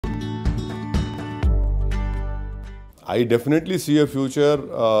I definitely see a future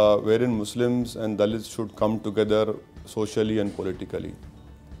wherein Muslims and Dalits should come together socially and politically.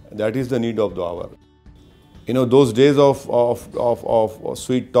 That is the need of the hour. You know, those days of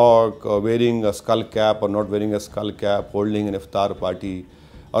sweet talk, wearing a skull cap or not wearing a skull cap, holding an iftar party,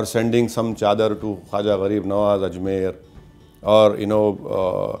 or sending some chadar to Khaja Gharib Nawaz Ajmer, or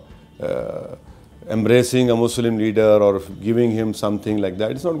embracing a Muslim leader or giving him something like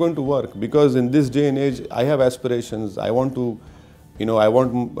that. It's not going to work, because in this day and age, I have aspirations. I want to,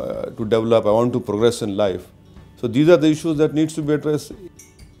 to develop. I want to progress in life. So these are the issues that needs to be addressed.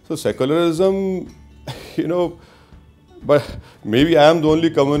 So secularism, but maybe I am the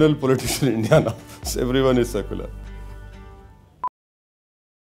only communal politician in India now. So everyone is secular.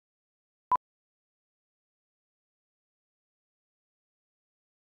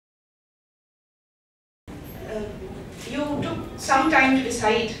 You took some time to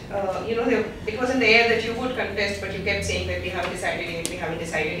decide, it was in the air that you would contest, but you kept saying that we haven't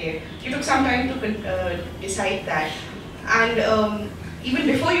decided yet. You took some time to decide that. And even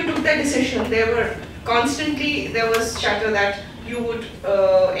before you took that decision, there was chatter that you would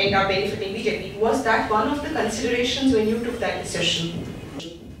end up benefiting BJP. Was that one of the considerations when you took that decision?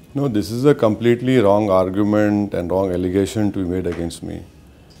 No, this is a completely wrong argument and wrong allegation to be made against me.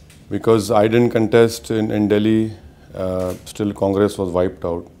 Because I didn't contest in Delhi, still Congress was wiped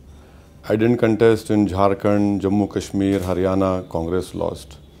out. I didn't contest in Jharkhand, Jammu Kashmir, Haryana, Congress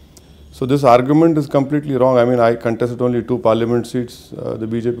lost. So this argument is completely wrong. I mean, I contested only 2 parliament seats. The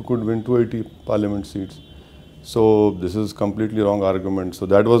BJP could win 280 parliament seats. So this is completely wrong argument. So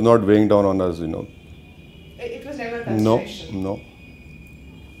that was not weighing down on us, It was never a consideration? No,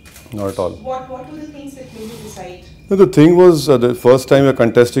 not at all. What were the things that made you decide? The thing was, the first time we were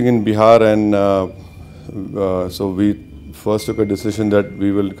contesting in Bihar, and so we first took a decision that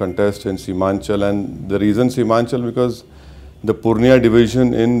we will contest in Seemanchal. And the reason Seemanchal, because the Purnia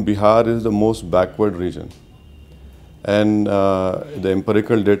division in Bihar is the most backward region. And the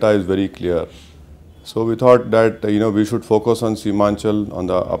empirical data is very clear. So we thought that, we should focus on Seemanchal, on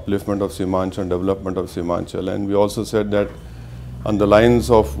the upliftment of Seemanchal, development of Seemanchal. And we also said that on the lines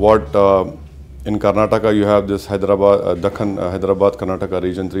of what in Karnataka you have this Hyderabad Karnataka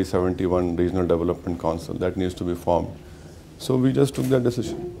region 371 regional development council that needs to be formed. So we just took that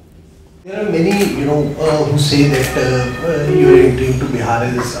decision. There are many, who say that your entry into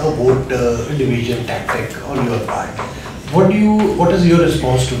Bihar is a vote division tactic on your part. What is your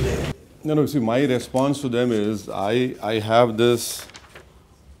response to them? No, see, my response to them is I have this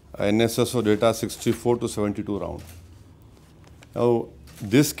NSSO data 64 to 72 round. Now,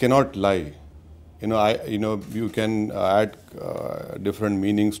 this cannot lie. You can add different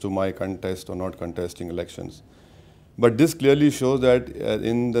meanings to my contest or not contesting elections. But this clearly shows that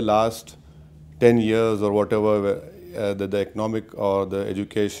in the last 10 years or whatever, the economic or the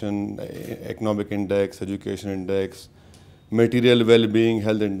economic index, education index, material well-being,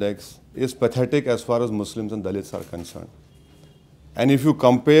 health index is pathetic as far as Muslims and Dalits are concerned. And if you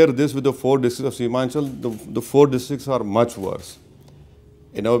compare this with the 4 districts of Seemanchal, the 4 districts are much worse.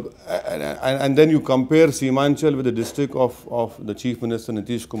 And then you compare Seemanchal with the district of the Chief Minister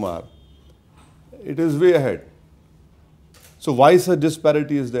Nitish Kumar, it is way ahead. So why such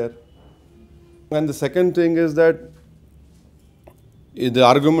disparity is there? And the second thing is that the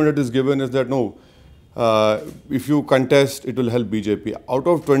argument that is given is that no, if you contest, it will help BJP. Out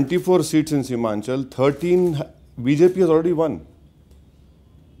of 24 seats in Seemanchal, 13 BJP has already won.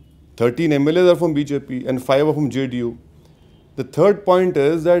 13 MLAs are from BJP and 5 are from JDU. The third point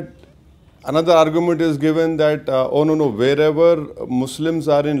is that another argument is given that, oh no, wherever Muslims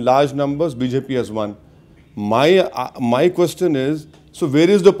are in large numbers, BJP has won. My question is, so where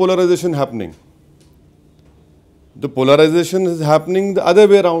is the polarization happening? The polarization is happening the other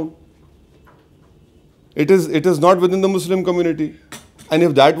way around. It is not within the Muslim community. And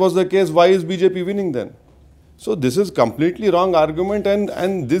if that was the case, why is BJP winning then? So this is completely wrong argument,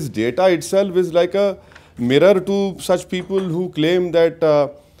 and this data itself is like a mirror to such people who claim that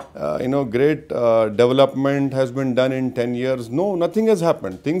great development has been done in 10 years. No, nothing has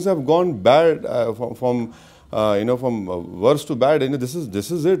happened. Things have gone bad from worse to bad. This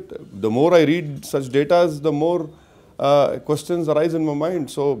is it. The more I read such data, the more questions arise in my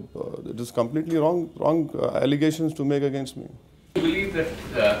mind. So it is completely wrong allegations to make against me. Do you believe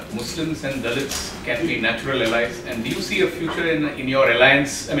that Muslims and Dalits can be natural allies? And do you see a future in your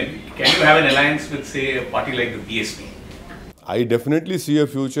alliance? I mean, can you have an alliance with, say, a party like the BSP? I definitely see a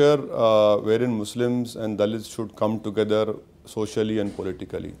future wherein Muslims and Dalits should come together socially and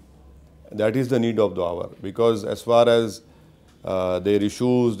politically. That is the need of the hour. Because as far as their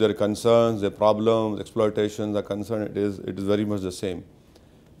issues, their concerns, their problems, exploitations are concerned, it is very much the same.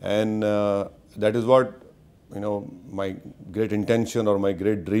 And that is what, my great intention or my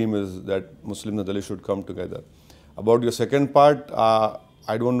great dream is, that Muslims and Dalits should come together. About your second part,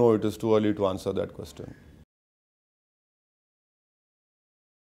 I don't know, it is too early to answer that question.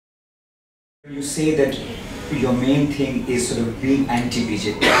 You say that your main thing is sort of being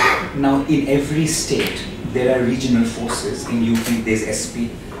anti-BJP. Now, in every state, there are regional forces. In UP, there's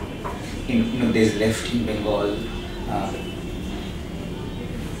SP. There's left in Bengal.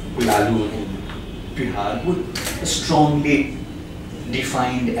 Lalu in Bihar, would strongly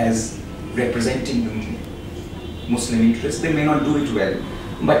defined as representing the Muslim interests. They may not do it well,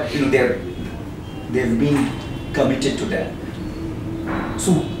 but they've been committed to that.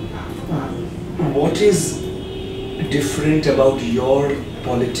 So, what is different about your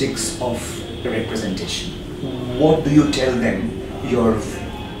politics of representation? What do you tell them, your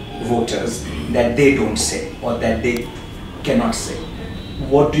voters, that they don't say or that they cannot say?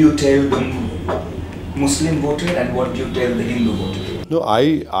 What do you tell the Muslim voter and what do you tell the Hindu voter? No,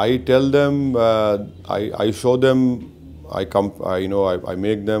 I tell them, I show them, I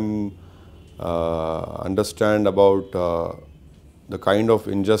make them understand about the kind of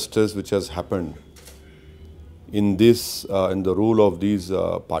injustice which has happened in the rule of these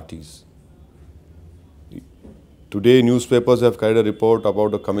parties. Today, newspapers have carried a report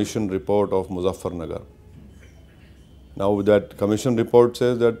about a commission report of Muzaffarnagar. Now, that commission report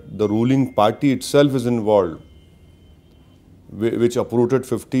says that the ruling party itself is involved, which uprooted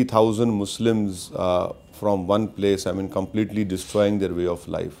 50,000 Muslims from one place, completely destroying their way of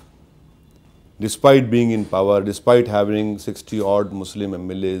life. Despite being in power, despite having 60-odd Muslim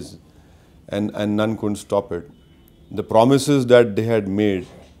MLAs, and none could stop it. The promises that they had made,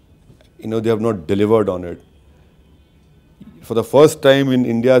 they have not delivered on it. For the first time in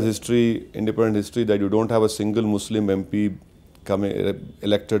India's history, independent history, that you don't have a single Muslim MP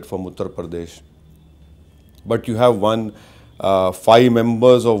elected from Uttar Pradesh. But you have 5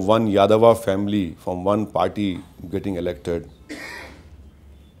 members of one Yadava family from one party getting elected.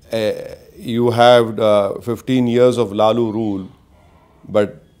 You have 15 years of Lalu rule,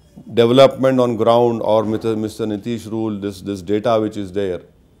 but development on ground, or Mr. Nitish rule, this data which is there,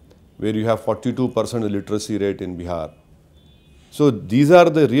 where you have 42% literacy rate in Bihar. So these are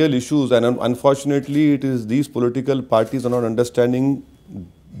the real issues, and unfortunately it is these political parties are not understanding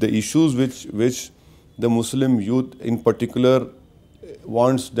the issues which the Muslim youth in particular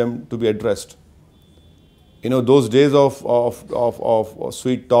wants them to be addressed. Those days of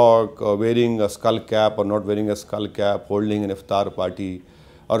sweet talk, wearing a skull cap or not wearing a skull cap, holding an iftar party,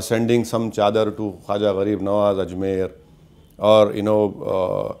 or sending some chadar to Khaja Gharib Nawaz Ajmer, or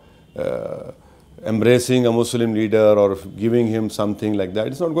embracing a Muslim leader or giving him something like that,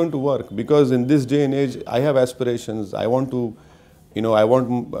 it's not going to work, because in this day and age, I have aspirations. I want to,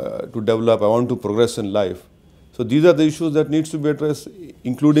 to develop. I want to progress in life. So these are the issues that needs to be addressed,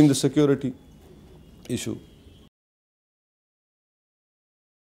 including the security issue.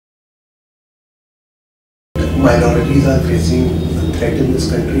 Minorities are facing a threat in this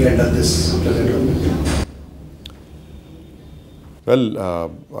country under this present government. Well,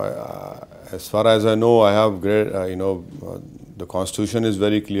 as far as I know, I have great, the constitution is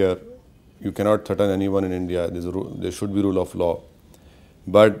very clear. You cannot threaten anyone in India. There should be rule of law.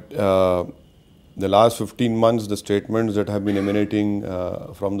 But the last 15 months, the statements that have been emanating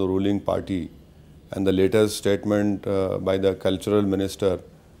from the ruling party, and the latest statement by the cultural minister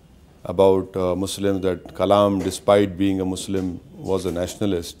about Muslims, that Kalam, despite being a Muslim, was a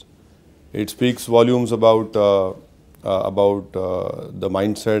nationalist, it speaks volumes about the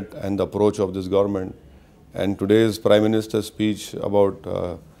mindset and the approach of this government. And today's Prime Minister's speech about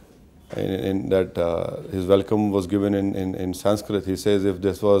his welcome was given in Sanskrit. He says, if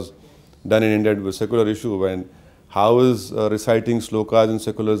this was done in India, it was a secular issue. And how is reciting slokas in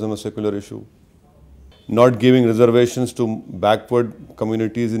secularism a secular issue? Not giving reservations to backward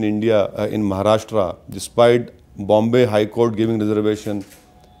communities in India, in Maharashtra, despite Bombay High Court giving reservation,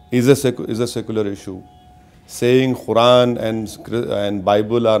 is a secular issue. Saying Quran and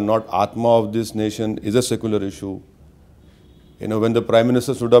Bible are not Atma of this nation is a secular issue. When the Prime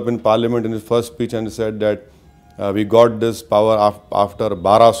Minister stood up in Parliament in his first speech and said that we got this power after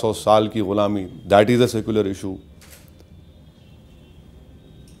 1200 saal ki gulami, that is a secular issue.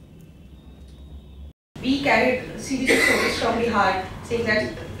 We carried a series of stories from Bihar saying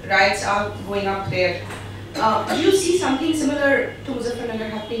that riots are going up there. Do you see something similar to Muzaffarnagar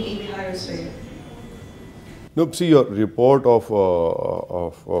happening in Bihar as well? No, see, your report of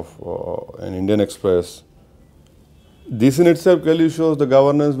an Indian Express This in itself clearly shows the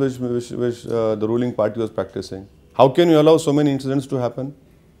governance which the ruling party was practicing. How can you allow so many incidents to happen?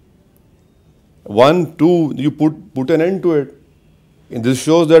 One, two, you put an end to it. And this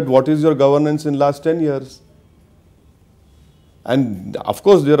shows that what is your governance in last 10 years. And of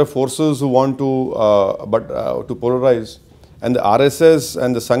course, there are forces who want to to polarize. And the RSS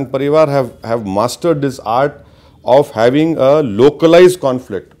and the Sangh Parivar have mastered this art of having a localized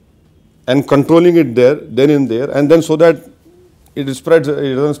conflict and controlling it there, then in there, and then so that it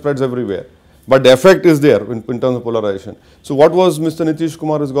doesn't spread everywhere. But the effect is there in terms of polarization. So what was Mr. Nitish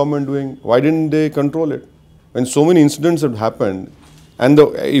Kumar's government doing? Why didn't they control it? When so many incidents had happened, and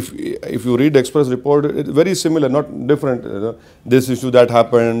if you read the Express report, it's very similar, not different. This issue that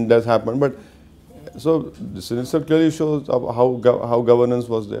happened, but so this itself clearly shows how governance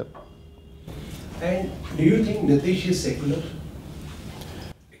was there. And do you think Nitish is secular?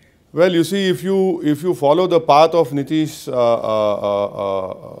 Well, you see, if you follow the path of Nitish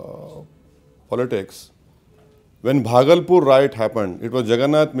politics, when Bhagalpur riot happened, it was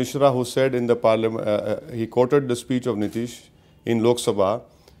Jagannath Mishra who said in the parliament, he quoted the speech of Nitish in Lok Sabha,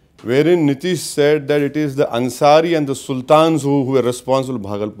 wherein Nitish said that it is the Ansari and the Sultans who were responsible for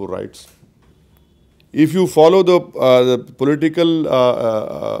Bhagalpur riots. If you follow the political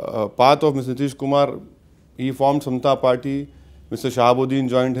path of Mr. Nitish Kumar, he formed Samta Party, Mr. Shahabuddin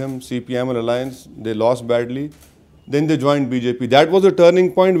joined him, CPM alliance, they lost badly. Then they joined BJP. That was a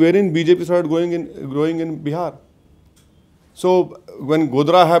turning point wherein BJP started growing in Bihar. So when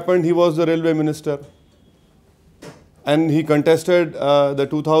Godra happened, he was the railway minister. And he contested the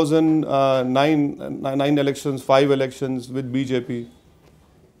 2009 elections, 5 elections with BJP.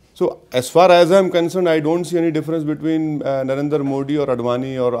 So as far as I am concerned, I don't see any difference between Narendra Modi or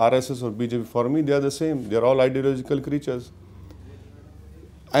Advani or RSS or BJP. For me, they are the same. They are all ideological creatures.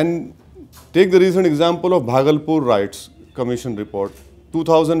 And take the recent example of Bhagalpur riots commission report.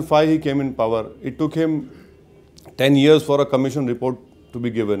 2005 he came in power. It took him 10 years for a commission report to be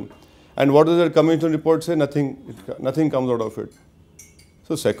given. And what does that commission report say? Nothing comes out of it.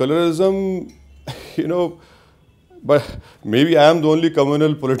 So secularism, but maybe I am the only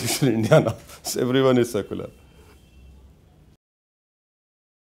communal politician in India now. So everyone is secular.